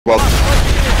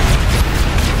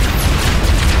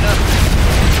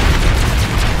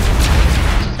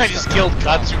I just killed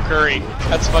Katsu Curry.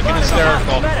 That's fucking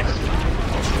hysterical.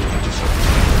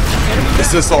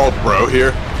 Is this all bro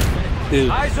here? Dude,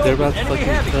 they're about to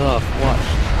fucking kill off. Watch.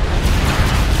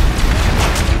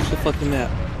 Watch the fucking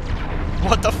map.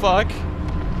 What the fuck?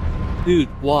 Dude,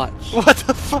 watch. What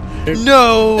the fuck? There's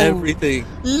No! everything.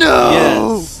 No!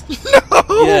 Yes.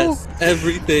 No! Yes,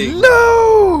 everything.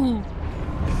 No!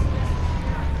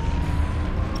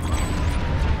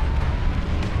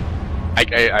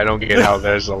 I don't get how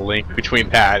there's a link between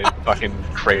that and fucking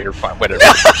Crater Fire, whatever.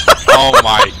 Oh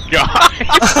my god!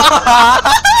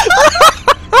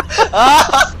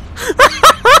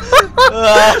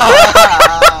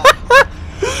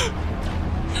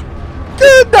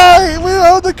 Good night! We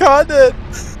own the continent!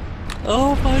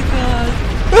 Oh my god.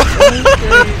 That is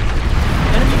great.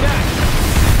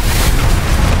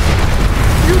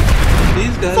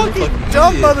 These guys are fucking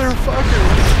dumb idiots.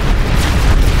 motherfuckers!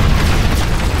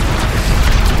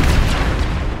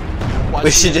 We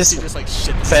should just like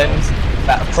shit defend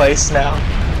that place now.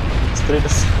 Let's put it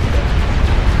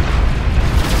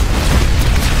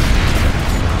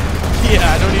Yeah,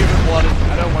 I don't even want it.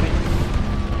 I don't want to.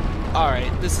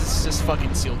 Alright, this is just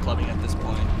fucking seal clubbing at this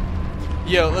point.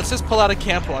 Yo, let's just pull out a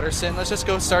Camp Watterson. Let's just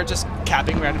go start just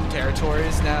capping random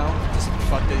territories now. Just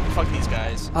fuck these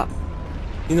guys.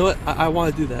 You know what? I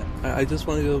want to do that. I just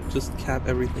want to go just cap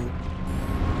everything.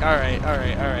 Alright.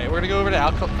 We're gonna go over to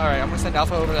Alkaline. Alright, I'm gonna send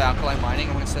Alpha over to Alkaline Mining.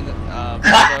 I'm gonna send Bravo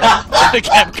to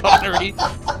Camp Connery.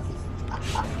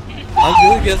 I'm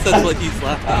gonna guess that's what he's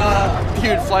laughing at.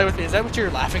 Dude, fly with me. Is that what you're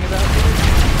laughing about, dude?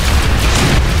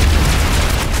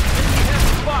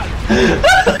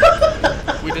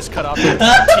 We just cut off the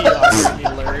TR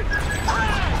alert.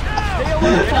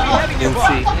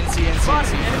 NC.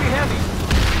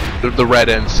 The red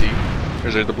NC. Or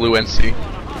is it the blue NC?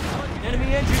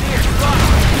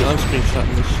 Dude, I'm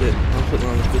screenshotting this shit. I'm putting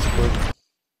it on the Discord.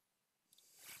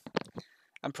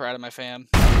 I'm proud of my fam.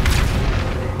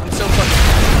 I'm so fucking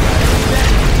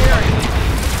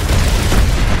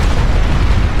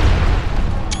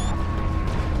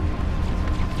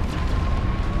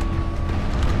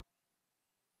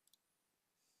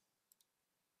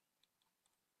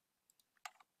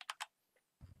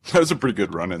That was a pretty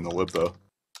good run in the lib, though.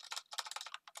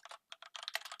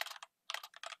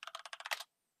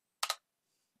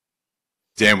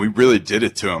 Damn, we really did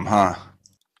it to him, huh?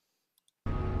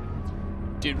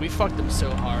 Dude, we fucked them so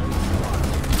hard.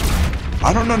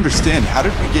 I don't understand. How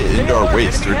did we get into our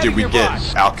waist, or did we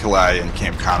get Alkali and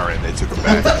Camp Connery and they took them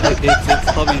back? It's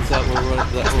hubbies that were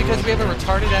running. It's because we have a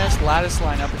retarded ass lattice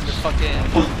lineup into the fucking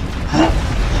into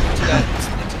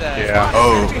that. Yeah.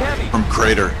 Oh, from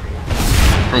Crater.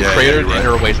 From Crater to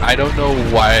Inner Waste. I don't know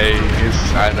why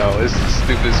I know, it's the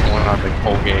stupidest one on the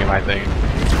whole game, I think.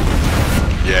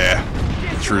 Yeah.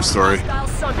 True story. They're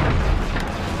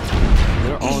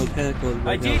all in panic mode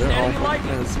right now. They're all fucking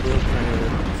kind of split, trying to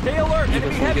Stay alert,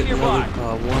 enemy heavy nearby.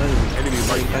 one and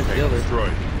fighting back together.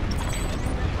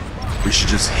 We should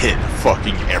just hit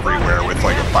fucking everywhere with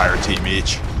like a fire team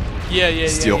each. Yeah.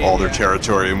 Steal all their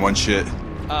territory in one shit.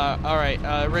 Alright,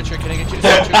 Richard, can I get you to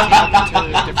switch your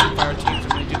team to different fire teams? I'm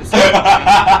gonna do the same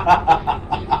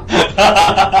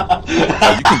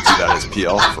Oh, you can do that as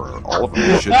PL for all of them.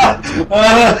 You should be able to.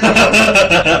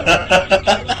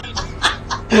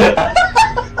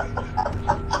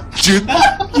 Dude,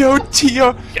 yo,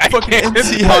 Tio, fucking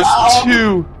NC has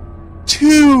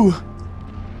two.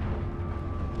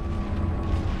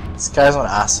 This guy's on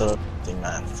acid,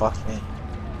 man. Fuck me.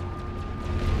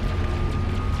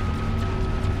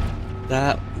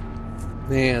 That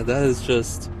is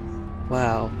just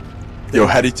wow. Yo,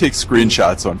 how do you take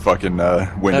screenshots on fucking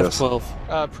Windows? F12.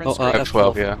 Prince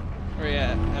F12, yeah. Or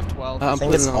yeah, F12. I'm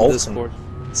think putting it's it on ultimate.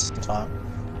 Discord.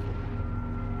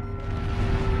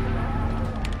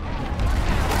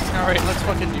 Alright, let's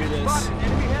fucking do this.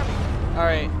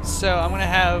 Alright, so I'm gonna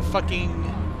have fucking...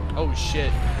 Oh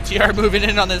shit. TR moving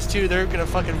in on this too, they're gonna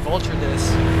fucking vulture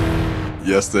this.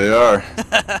 Yes, they are.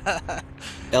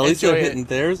 At least you're Enjoy hitting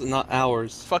theirs and not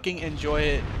ours. Fucking enjoy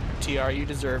it, TR, you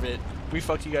deserve it. We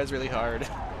fucked you guys really hard.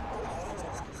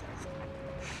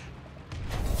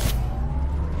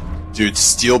 Dude,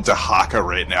 steal Dahaka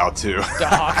right now, too.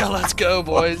 Dahaka, let's go,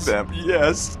 boys. Fuck them.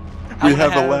 Yes. We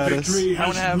have the lattice. I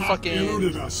wanna have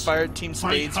fucking fire team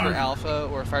spades for Alpha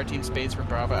or fire team spades for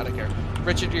Bravo, I don't care.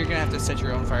 Richard, you're gonna have to set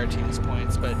your own fire team's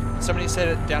points, but somebody set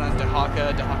it down on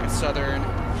Dahaka Southern.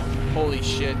 Holy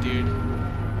shit, dude.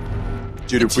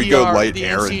 Dude, if we go light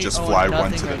air and just fly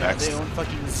one to the next. They own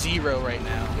fucking 0 right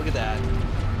now. Look at that.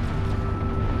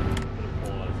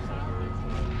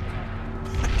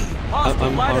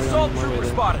 Hostile light assault trooper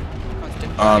spotted.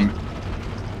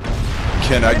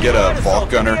 Can I get a vault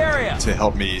gunner to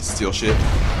help me steal shit?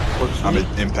 I'm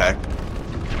at impact.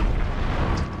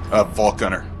 Vault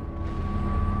gunner.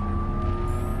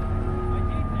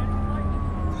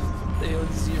 They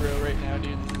own 0 right now,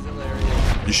 dude. This is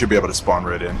hilarious. You should be able to spawn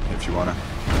right in if you wanna.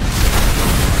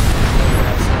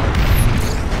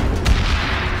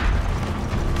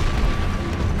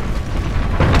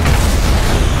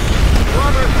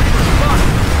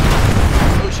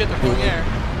 Oh shit, they're pulling air.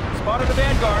 Spotted the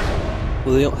Vanguard.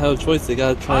 Well, they don't have a choice. They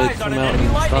gotta try to come out and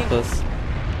stop us.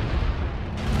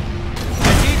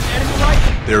 Enemy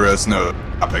lightning. There is no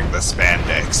stopping the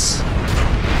spandex.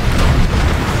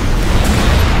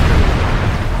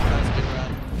 That's a good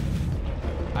run.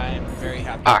 I am very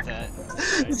happy with that.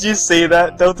 Did you say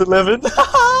that, Delta 11?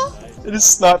 It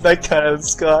is not that kind of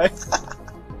sky.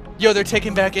 Yo, they're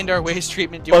taking back into our waste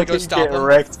treatment. Do you want to go stop get them?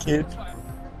 wrecked, kid.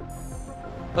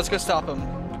 Let's go stop them.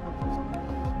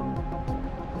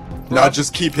 Nah,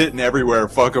 just keep hitting everywhere.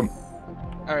 Fuck them.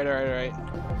 Alright, alright, alright.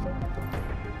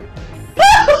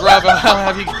 Bravo,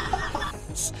 I'll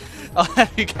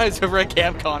have you guys over at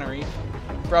Camp Connery.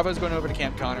 Bravo's going over to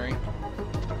Camp Connery.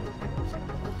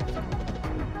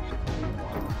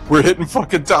 We're hitting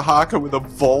fucking Tahaka with a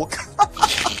Volk.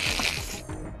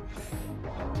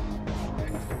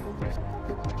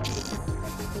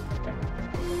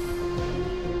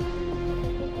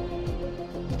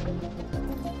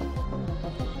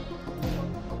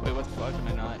 Wait, what the fuck? Am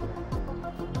I not?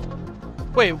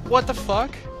 Wait, what the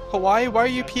fuck? Hawaii? Why are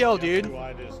you PL, dude?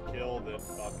 I just killed the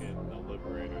fucking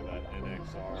Liberator, that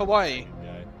NXR. Hawaii.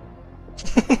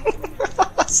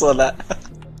 I saw that.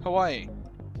 Hawaii.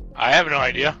 I have no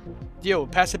idea. Yo,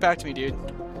 pass it back to me, dude.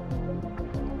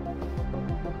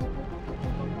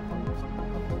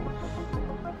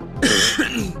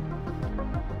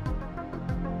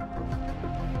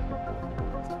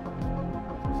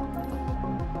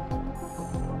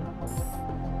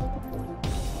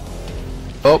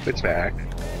 Oh, it's back.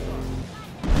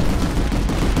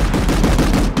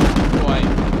 Hawaii.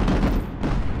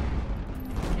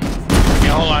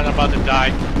 Yeah, hold on, I'm about to die.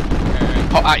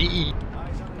 Alright. Oh, IE.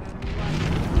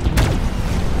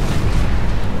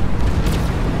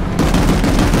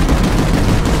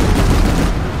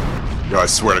 Yo, I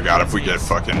swear to God, if we get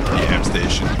fucking AM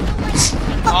station.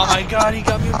 Oh my god, he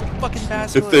got me with the fucking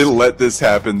basilisk. If they let this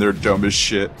happen, they're dumb as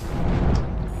shit.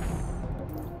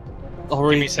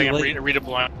 Already Give me a second, too late. read a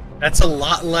blind. That's a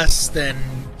lot less than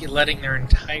letting their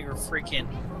entire freaking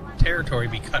territory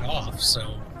be cut off,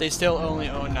 so... They still only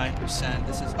own 9%.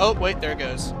 This is... Oh, wait, there it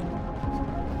goes.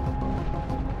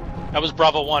 That was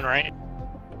Bravo 1, right?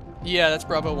 Yeah, that's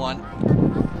Bravo 1.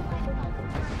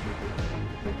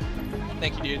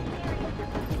 Thank you, dude.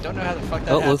 Don't know how the fuck that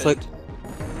happened. looks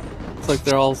like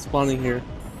they're all spawning here.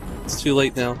 It's too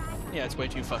late now. Yeah, it's way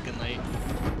too fucking late.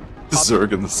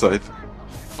 Zerg and the Scythe.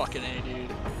 Fucking A, dude.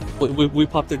 We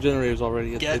popped their generators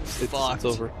already. Get It's fucked.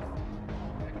 over.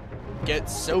 Get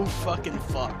so fucking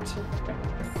fucked.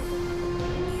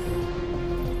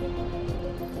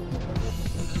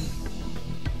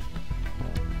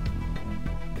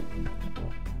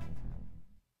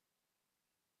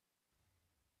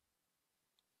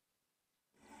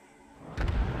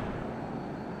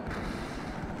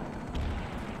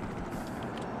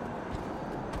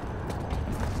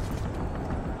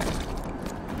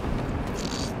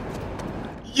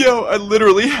 Yo, I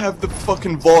literally have the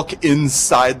fucking Volk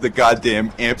inside the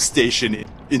goddamn amp station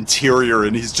interior,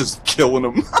 and he's just killing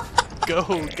them.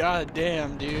 Go,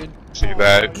 goddamn, dude. See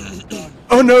that?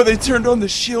 Oh no, they turned on the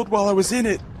shield while I was in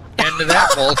it. End of that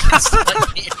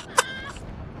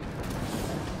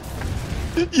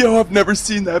Vulcan. Yo, I've never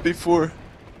seen that before.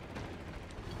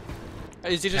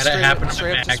 Is he just Had it happen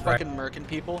straight on up the just mag, right? fucking murking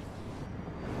people?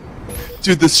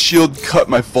 Dude, this shield cut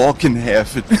my Volk in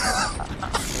half.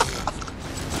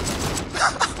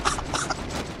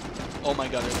 Oh my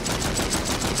god, I am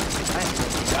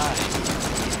going to die.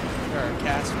 There are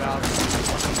cast valves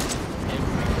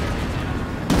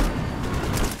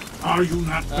everywhere. Are you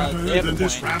not better they have a than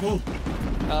this point. rabble?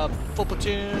 Full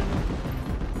platoon,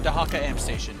 Dahaka Amp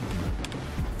Station.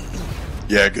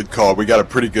 Yeah, good call. We got a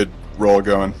pretty good roll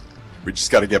going. We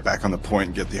just got to get back on the point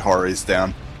and get the Hares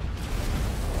down.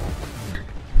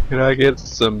 Can I get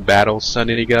some battle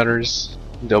Sunny Gunners?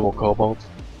 Double Cobalt.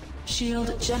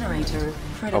 Shield generator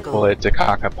I'll pull critical. it to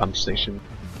Kaka Pump Station.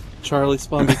 Charlie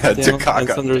spawn beats down, and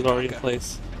Takaka. Thunder's already in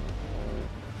place.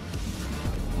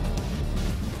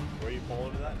 Where are you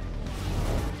pulling to that?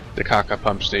 The Kaka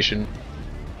Pump Station.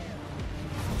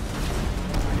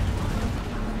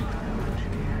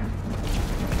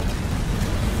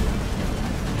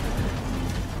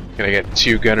 Can I get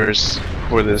 2 gunners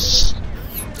for this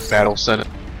battle Sun?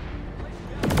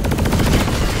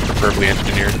 Preferably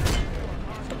engineered.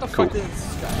 What the Cool. fuck is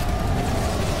this guy?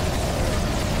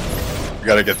 We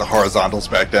gotta get the horizontals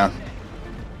back down.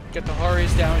 Get the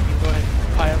Horis down, we can go ahead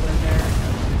and pile in there.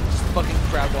 Just fucking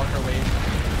crab walk our way.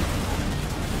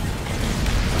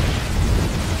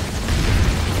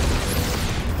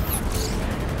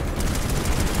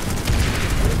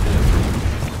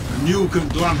 A new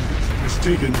conglomerate has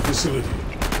taken the facility.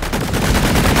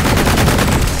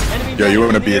 Yo, you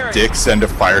wanna be a dick? Send a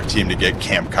fire team to get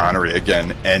Camp Connery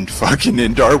again and fucking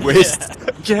Indar Waste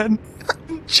again.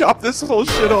 Chop this whole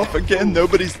shit off again.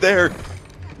 Nobody's there.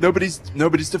 Nobody's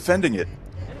defending it.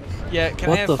 Yeah, can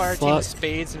What I the have fire team fuck?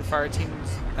 Spades and fire team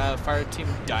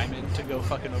Diamond to go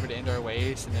fucking over to Indoor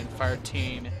Waste, and then fire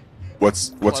team What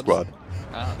Clubs. squad?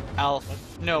 Alpha.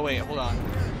 No, wait, hold on.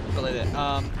 Relay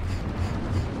that.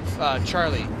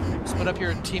 Charlie, split up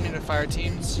your team into fire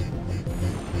teams.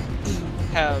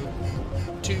 Have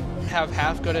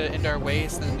half go to Indar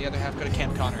Waste, and then the other half go to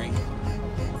Camp Connery.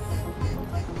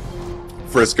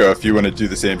 Frisco, if you want to do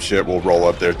the same shit, we'll roll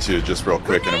up there too, just real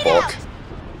quick in a bulk.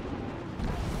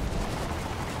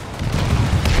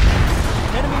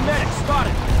 Enemy medic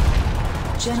spotted.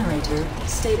 Generator I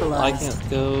stabilized. can't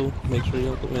go. Make sure you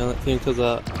don't put me on that team because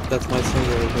that's my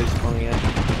center everybody's spawning at.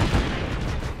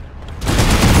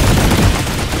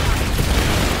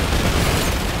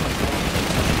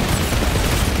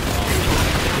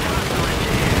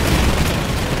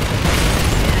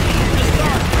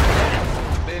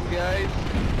 Same guys.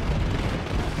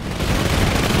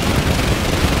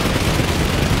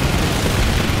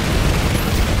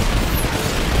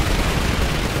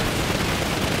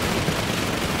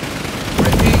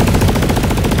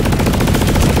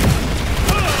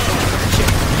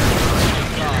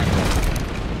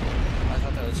 I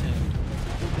thought that was him.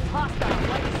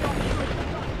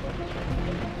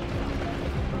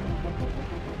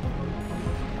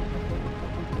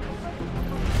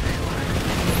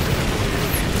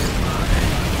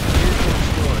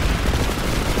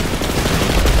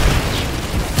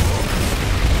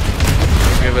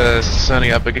 We have a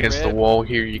sunny up against the Rip. wall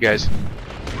here. You guys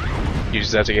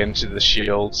use that to get into the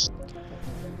shields.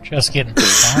 Just getting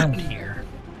farmed here.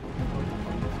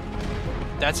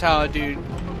 That's how, dude.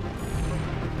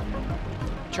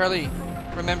 Charlie,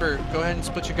 remember, go ahead and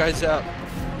split your guys up.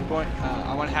 We're going.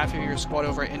 I want half of your squad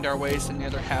over at Indar Waste and the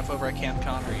other half over at Camp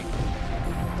Connery.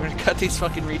 We're gonna cut these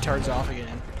fucking retards off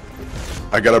again.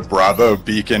 I got a Bravo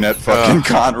beacon at fucking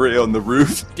Connery on the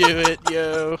roof. Do it,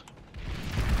 yo.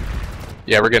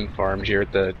 Yeah, we're getting farmed here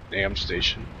at the AM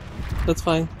station. That's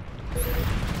fine.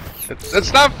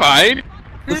 That's not fine.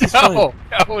 This is fine. No,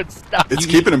 it's not. It's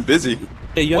keeping him busy.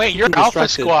 Hey, you have Wait, to you're keep him Alpha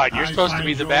distracted. Squad. You're I supposed to find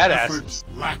be the your badass. efforts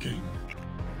lacking.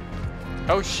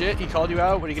 Oh shit, he called you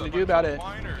out. What are you gonna do about it?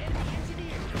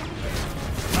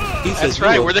 He says, That's "You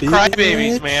right. a We're the bitch."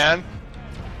 crybabies, man.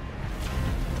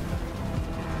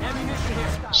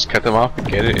 Just cut them off and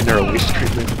get it in their waste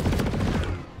treatment.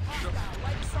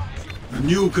 A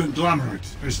new conglomerate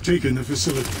has taken the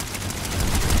facility.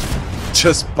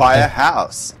 Just buy a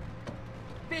house.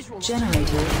 Generator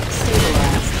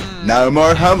stabilized. No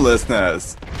more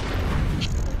homelessness.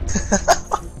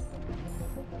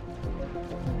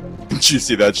 Did you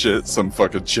see that shit? Some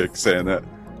fucking chick saying that.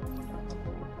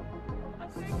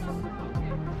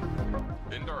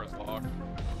 Indar is locked.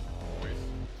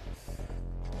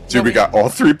 Dude, we got all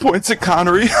 3 points at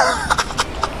Connery.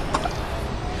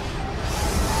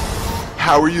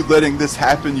 How are you letting this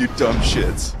happen, you dumb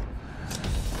shits?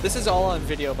 This is all on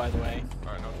video, by the way.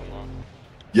 Alright, nothing locked.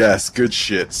 Yes, good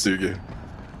shit, Suga.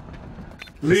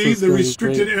 Leave is the going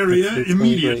restricted great. area It's going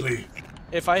immediately.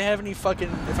 If I have any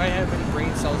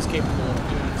brain cells capable of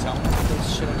doing something, I'll put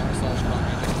this shit on r/com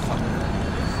right next to fucking room.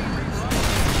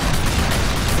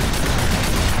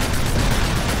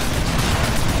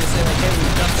 Just say like, hey, we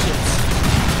dumb shits.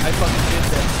 I fucking did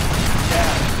this.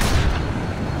 Yeah.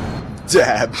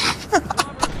 Dab.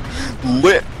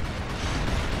 Lit.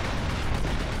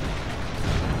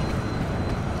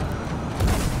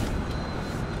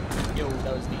 Yo,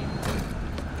 that was neat.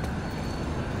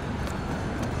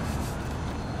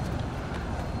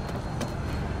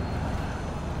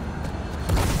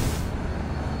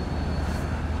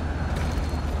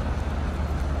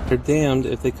 They're damned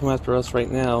if they come after us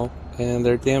right now, and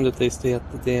they're damned if they stay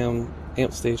at the damn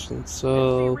amp station.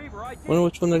 So, wonder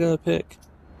which one they're gonna pick.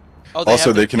 Oh, Also,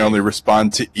 have they the- can only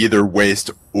respond to either Waste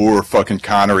or fucking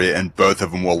Connery, and both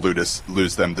of them will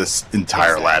lose them this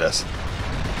entire lattice.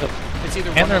 It's either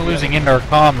one And they're or the losing other. Indoor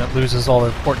Comm that loses all their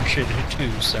important shit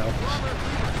too, so.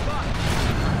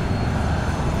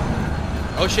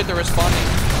 Oh shit, they're responding.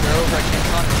 They're over at Camp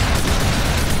Connery.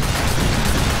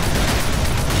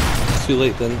 too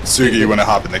late then. Sugi, you wanna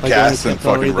hop in the By going cast to and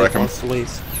Camp fucking Connery, wreck they him? lost the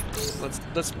waste.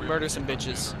 Let's murder some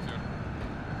bitches.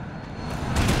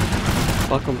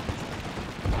 Fuck them.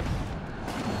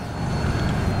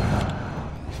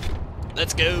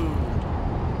 Let's go.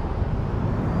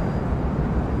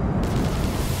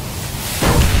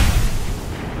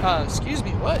 Excuse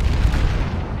me, what?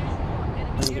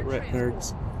 And get wrecked,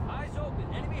 nerds. Eyes open.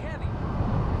 Enemy heavy.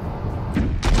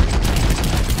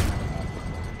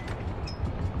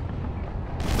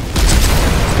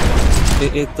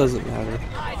 It doesn't matter.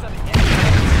 Eyes on enemy.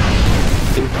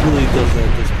 It really doesn't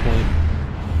at this point.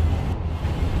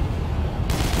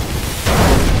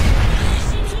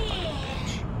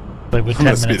 But with I'm 10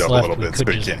 gonna speed minutes up a left, little we bit so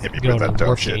could you just can't hit me go with to that dumb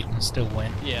warp shit. gate and still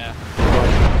win. Yeah.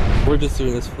 We're just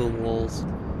doing this for the lulz.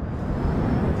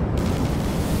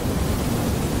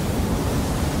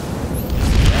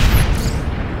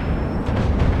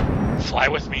 Fly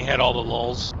with me, hit all the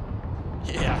lulls.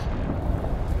 Yeah.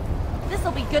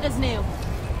 This'll be good as new.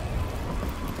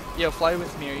 Yo, fly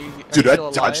with me. Are you Dude, I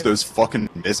still dodged alive? those fucking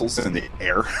missiles in the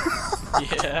air.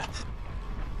 Yeah.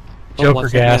 Oh, Joker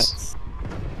watch the gas. mats.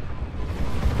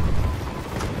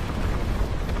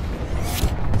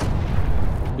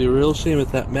 It'd be a real shame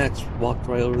if that Max walked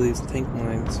right over these tank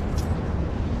mines.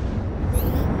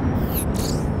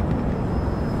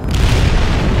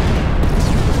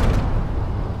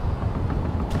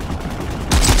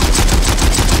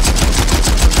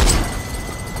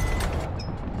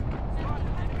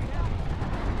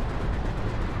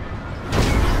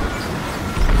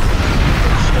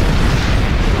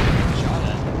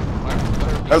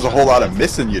 That was a whole lot of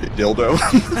missing, you dildo.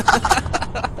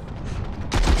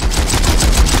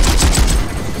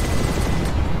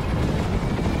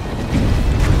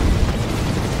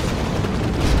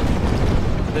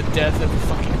 The death of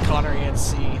fucking Connery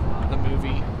NC, the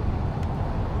movie.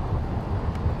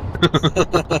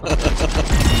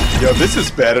 Yo, this is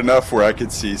bad enough where I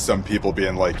could see some people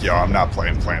being like, yo, I'm not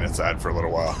playing PlanetSide for a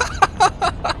little while.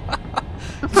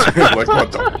 Like,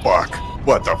 what the fuck?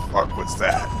 What the fuck was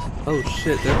that? Oh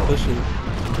shit, they're pushing.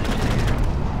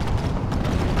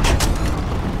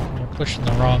 You're pushing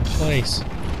the wrong place.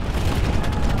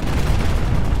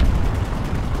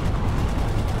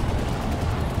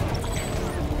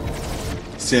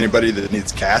 See anybody that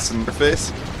needs cast in their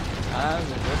face? They're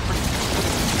pretty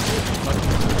fucking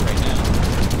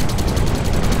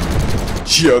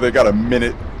right Yo, they got a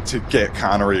minute to get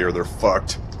Connery or they're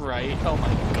fucked. now. Right? Oh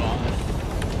my god.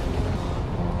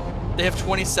 They have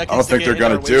 20 seconds I don't to think get they're in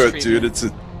gonna our do waste it, dude. treatment. It's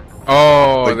a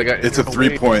Oh, like, they got. it's a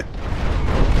 3-point.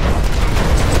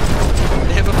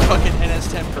 They have a fucking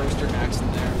NS-10 Proster Max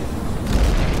in there.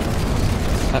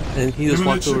 And he just Imminent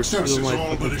walked over success to is my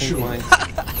all but fucking tank assured. line.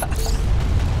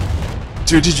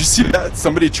 Dude, did you see that?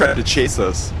 Somebody tried to chase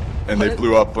us and they What?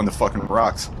 blew up on the fucking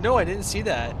rocks. No, I didn't see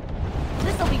that.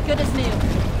 This'll be good as new.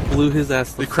 Blew his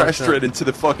ass the They fuck crashed up. right into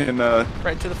the fucking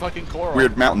Right to the fucking coral.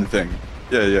 weird mountain thing.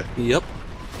 Yeah, yeah. Yep.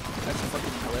 That's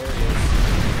fucking hilarious.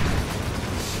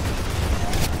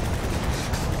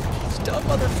 These dumb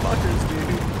motherfuckers,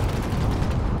 dude.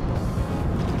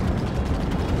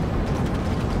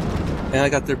 And I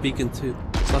got their beacon too.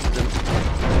 Fuck them.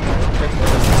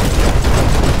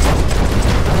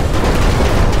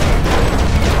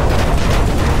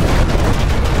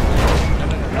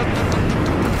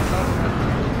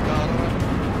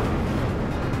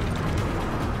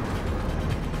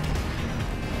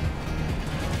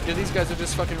 Yeah, these guys are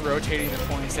just fucking rotating the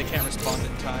points. They can't respond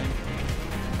in time.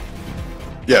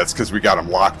 Yeah, it's because we got them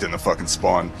locked in the fucking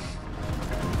spawn.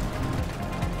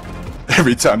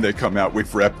 Every time they come out, we've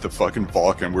repped the fucking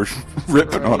Vulcan. We're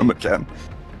ripping on them again.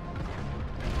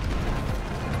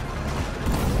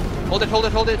 Hold it, hold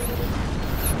it, hold it.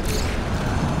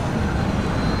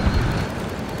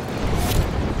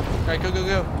 Alright, go, go,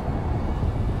 go.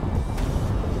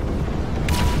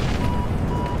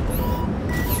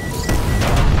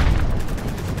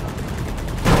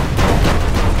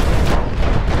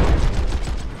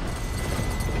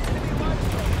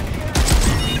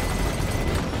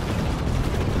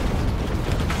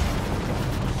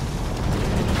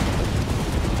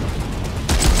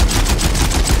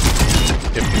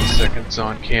 Seconds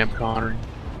on Camp Connery.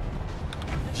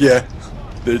 Yeah.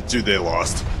 Dude, they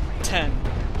lost. 10,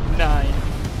 9,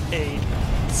 8,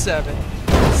 7,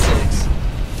 6,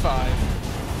 5,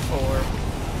 4,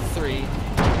 3.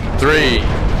 3,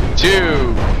 2,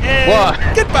 And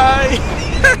 1. goodbye!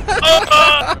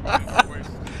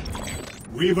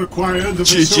 We've acquired the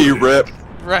GG facility. rip.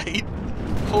 Right.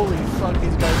 Holy fuck,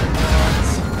 these guys are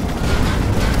morons.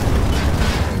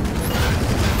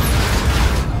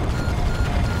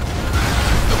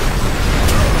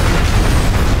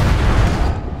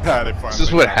 Ah, they fucking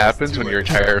is what happens when your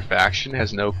entire faction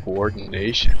has no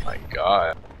coordination. My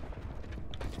god.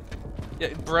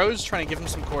 Yeah, bro's trying to give them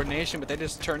some coordination, but they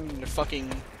just turn into fucking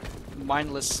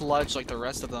mindless sludge like the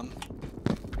rest of them.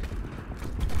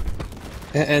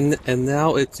 And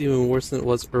now it's even worse than it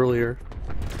was earlier.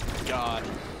 God.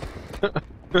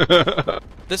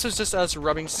 This was just us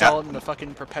rubbing salt in the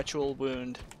fucking perpetual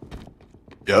wound.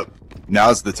 Yep.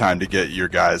 Now's the time to get your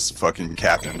guys fucking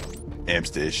captain aim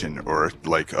station or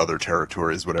like other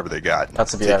territories, whatever they got.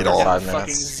 That's to be Take every it all. 5 Fucking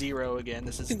minutes. 0 again.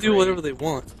 This is They can do great. whatever they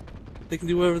want. They can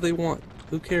do whatever they want.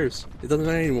 Who cares? It doesn't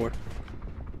matter anymore.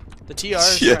 The TR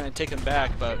is Yeah. trying to take them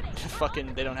back, but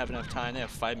fucking they don't have enough time. They have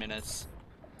 5 minutes.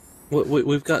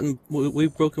 We've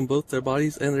broken both their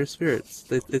bodies and their spirits.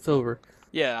 It's over.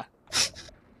 Yeah.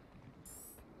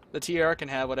 The TR can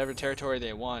have whatever territory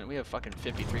they want. We have fucking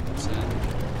 53%.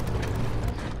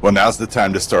 Well, now's the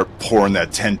time to start pouring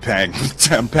that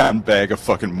 10-pound bag of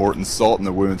fucking Morton salt in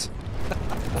the wounds.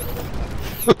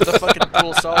 The fucking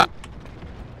pool salt.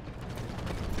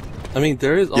 I mean,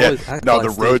 there is Yeah, always no, the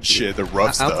alkali road stage. shit, the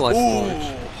rough stuff. Alkali Ooh.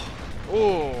 storage.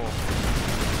 Ooh.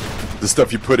 The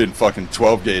stuff you put in fucking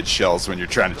 12-gauge shells when you're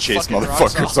trying to chase fucking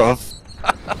rocks motherfuckers off.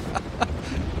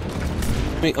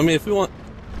 I mean, if we want,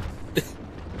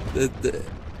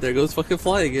 there goes fucking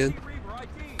Fly again.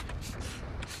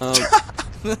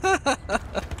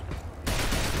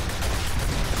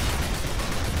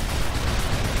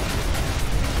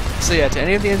 So yeah, to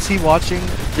any of the NC watching,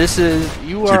 this is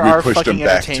you are Dude, we our pushed fucking them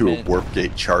back to a entertainment. warp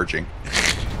gate charging.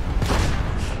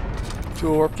 To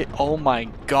a warp gate. Oh my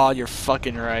god, you're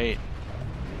fucking right.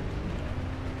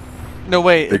 No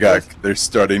wait. They're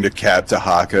starting to cap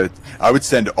Tahaka. I would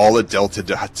send all of Delta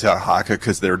to Tahaka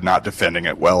because they're not defending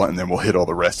it well, and then we'll hit all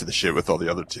the rest of the shit with all the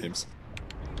other teams.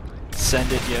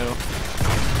 Send it, yo.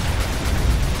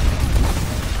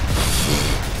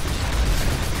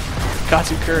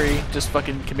 Katsu Curry just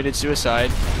fucking committed suicide.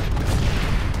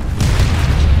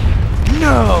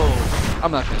 No!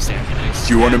 I'm not gonna say anything nice.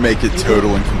 Do you want to make it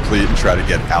total and complete and try to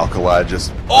get Alkali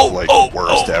just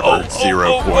worst ever?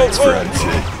 0 points for NC.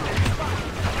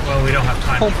 Well, we don't have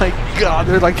time. Oh my god,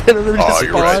 they're like they're Oh,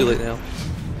 you're right. Too late now.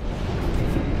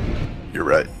 You're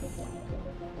right.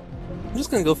 I'm just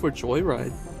gonna go for a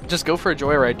joyride. Just go for a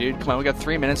joyride, dude. Come on, we got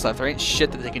 3 minutes left. There ain't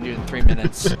shit that they can do in 3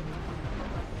 minutes.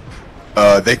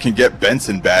 They can get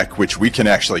Benson back, which we can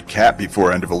actually cap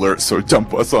before end of alert, so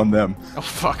dump us on them. Oh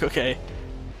fuck, okay.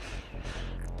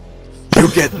 You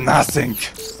get nothing.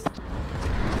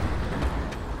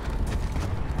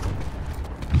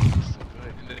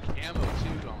 And the camo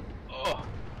too. Oh.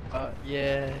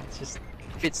 Yeah, it just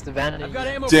fits the vanity. I've got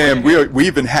ammo for Damn, you. we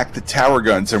even hacked the tower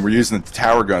guns, and we're using the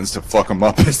tower guns to fuck them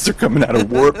up as they're coming out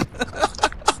of warp.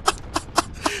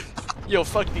 Yo,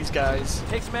 fuck these guys.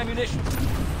 Take some ammunition.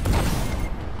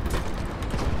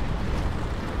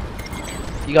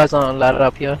 You guys aren't allowed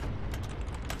up here.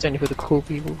 It's only for the cool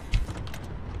people.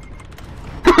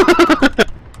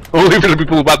 Only for the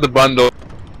people about the bundle.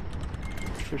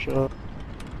 For sure.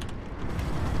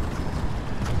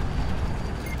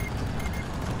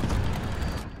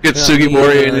 Get Yeah,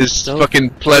 Sugimori and his don't- fucking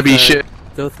plebby shit.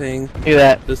 Go thing. Look at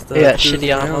that. Just Look at that cruise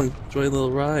shitty armor. around, enjoy a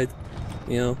little ride.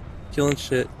 You know, killing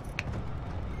shit.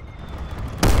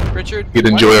 Richard, You'd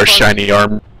why enjoy the our fuck- shiny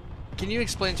armor. Can you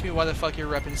explain to me why the fuck you're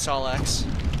repping Sol X?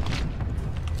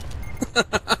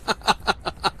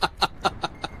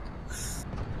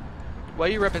 Why are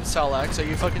you repping Sol X? Are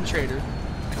you a fucking traitor?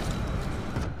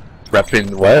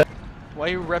 Repping what? Why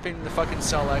are you repping the fucking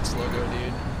Sol X logo,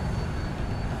 dude?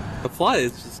 The Fly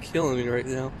is just killing me right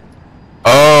now.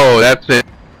 Oh, that's it.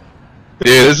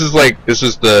 Dude, this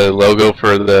is the logo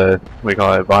for the, we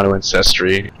call it Vanu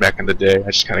Ancestry back in the day.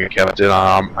 I just kind of kept it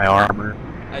on my armor.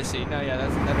 I see. No, yeah,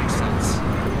 that makes sense.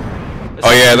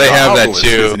 Oh yeah, they The have that obelisk too.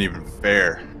 Isn't even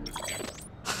fair.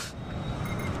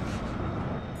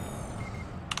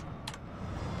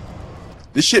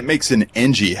 This shit makes an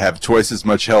Engie have twice as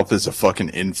much health as a fucking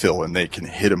infill, and they can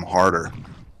hit him harder.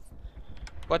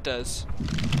 What does?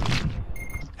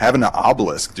 Having an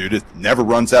obelisk, dude, it never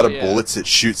runs out of Yeah. bullets. It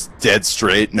shoots dead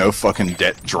straight, no fucking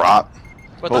drop.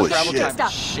 But Holy the travel shit. time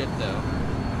is shit, though.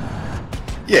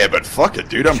 Yeah, but fuck it,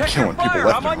 dude. I'm Check killing your people fire.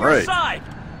 left I'm on and your right. side.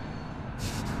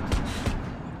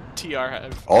 TR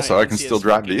have. Also, I can NC still has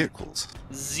drive fucking vehicles.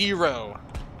 0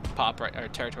 pop right or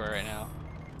territory right now.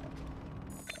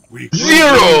 We close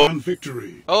 0! on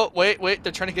victory. Oh wait,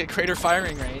 they're trying to get greater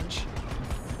firing range.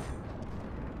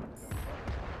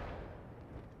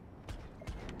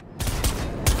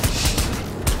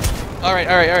 All right.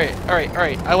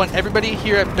 I want everybody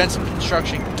here at Benson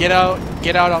Construction, get out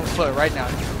on foot right now.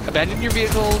 Abandon your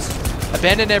vehicles,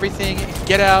 Abandon everything,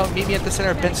 get out, meet me at the center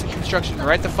of Benson Construction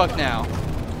right the fuck now.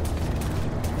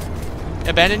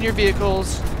 Abandon your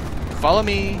vehicles, follow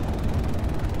me.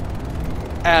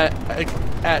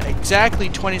 At exactly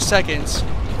 20 seconds,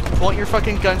 point your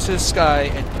fucking guns to the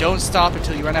sky and don't stop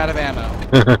until you run out of ammo.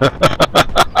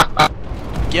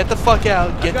 Get the fuck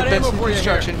out, get to Benson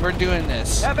Construction, we're doing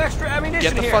this. Have extra ammunition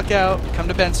Get the here. fuck out, come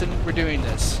to Benson, we're doing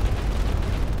this.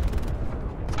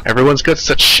 Everyone's got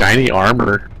such shiny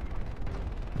armor.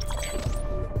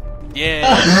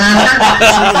 Yeah.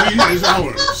 Facility is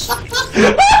ours.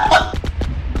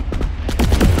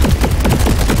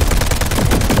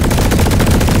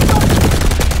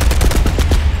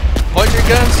 Point your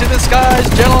guns to the skies,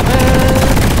 gentlemen!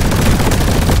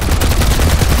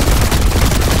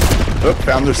 Oh,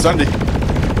 found their Sunday. 5,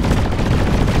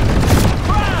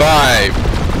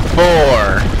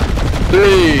 4,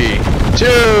 3, 2,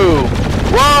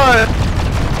 1.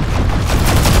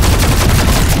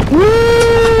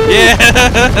 Woo! Yeah!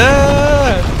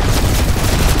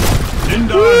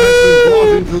 Indar has been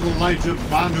brought into the light of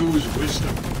Banu's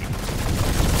wisdom.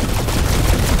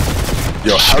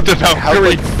 Yo, how Shoot the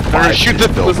Valkyrie! Or shoot the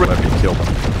Bills let me kill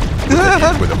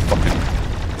them with a fucking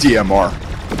DMR.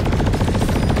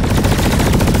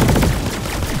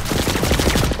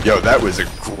 Yo, that was a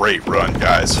great run,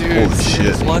 guys. Dude, Holy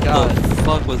shit. What God. the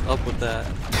fuck was up with that?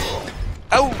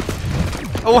 Oh!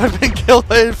 Oh, I've been killed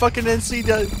by a fucking NC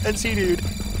dude.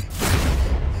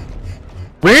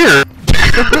 Where?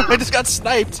 I just got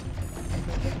sniped.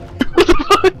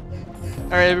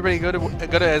 Alright, everybody, go to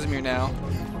Esmir now.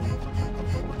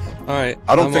 Alright.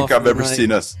 I don't I'm think off I've for the ever night.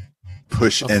 seen us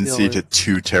push I'll NC feel to it.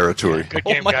 2 territory. Good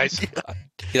Oh game, my guys. God.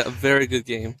 Yeah, very good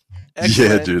game.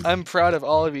 Excellent. dude. I'm proud of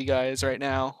all of you guys right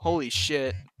now. Holy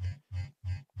shit.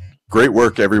 Great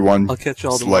work, everyone. I'll catch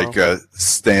y'all It's tomorrow. like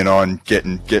staying on,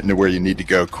 getting to where you need to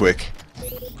go quick.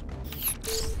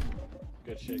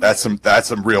 Good shit. That's some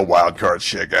real wild card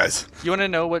shit, guys. You wanna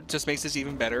know what just makes this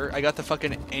even better? I got the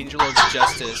fucking Angel of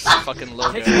Justice fucking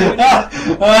logo.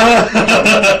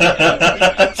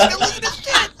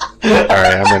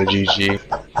 Alright, I'm gonna GG.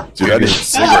 Dude, I need a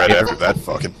cigarette after that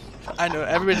fucking. I know,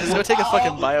 everybody just go take a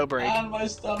fucking bio break.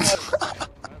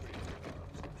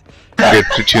 Good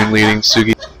platoon leading,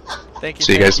 Sugi. Thank you.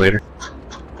 See you guys later.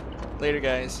 Later,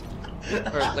 guys.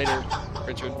 Or later,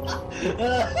 Richard.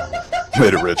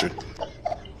 Later, Richard.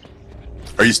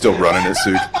 Are you still running it,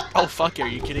 Sue? Oh fuck, are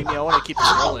you kidding me? I wanna keep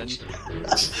this rolling.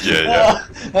 Yeah.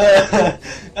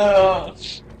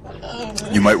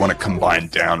 You might want to combine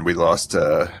down. We lost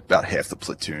about half the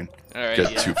platoon. Alright,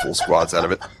 Get yeah. 2 full squads out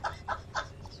of it.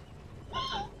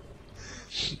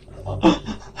 What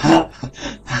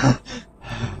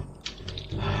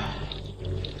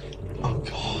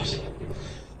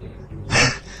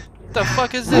the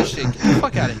fuck is this shit? Get the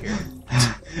fuck out of here.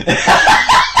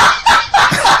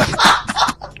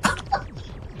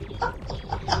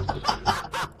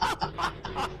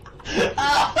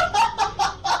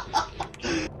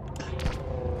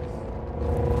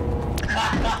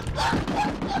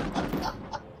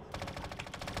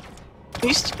 There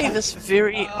used to be this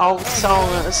very old song,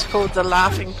 and it's called The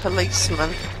Laughing Policeman.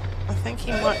 I think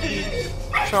he might be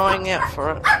trying out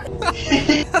for it.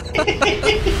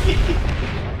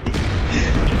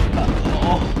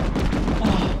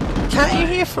 Can't you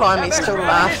hear Flimey still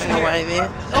laughing away there?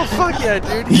 Oh fuck yeah,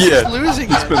 dude. He's Yeah, just losing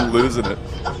he's it. been losing it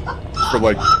for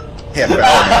like half hour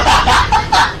now.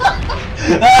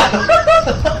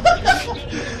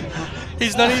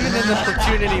 He's not even in the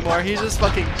platoon anymore. He's just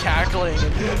fucking cackling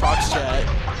in Prox chat.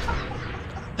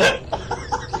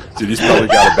 Dude, he's probably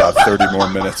got about 30 more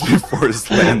minutes before his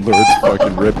landlord's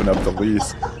fucking ripping up the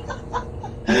lease.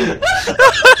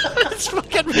 It's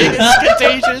fucking it's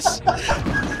contagious.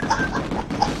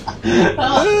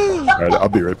 Alright, I'll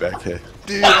be right back, hey.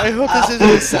 Dude, I hope this isn't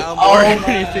a soundboard or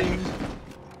anything.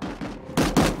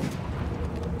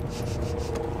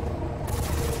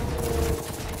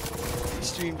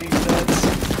 Extreme defense.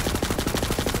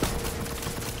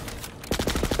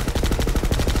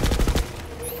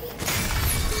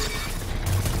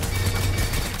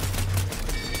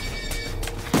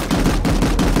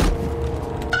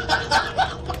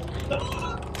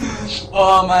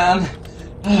 Oh man.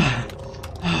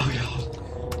 Oh god.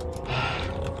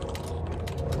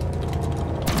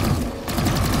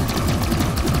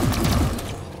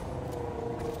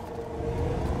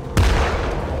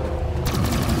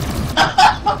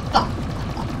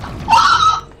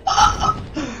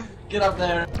 Get up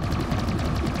there.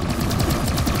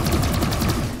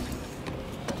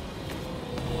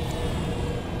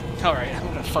 Alright, I'm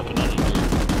gonna fucking edit here.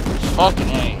 Fucking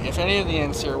A. If any of the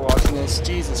NC are watching this,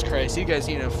 Jesus Christ, you guys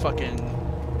need to fucking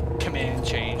command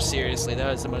change. Seriously, that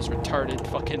was the most retarded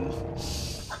fucking...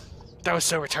 That was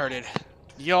so retarded.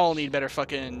 Y'all need better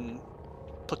fucking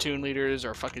platoon leaders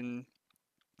or fucking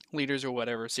leaders or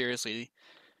whatever. Seriously.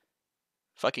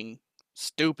 Fucking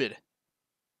stupid.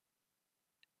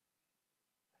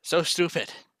 So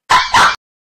stupid.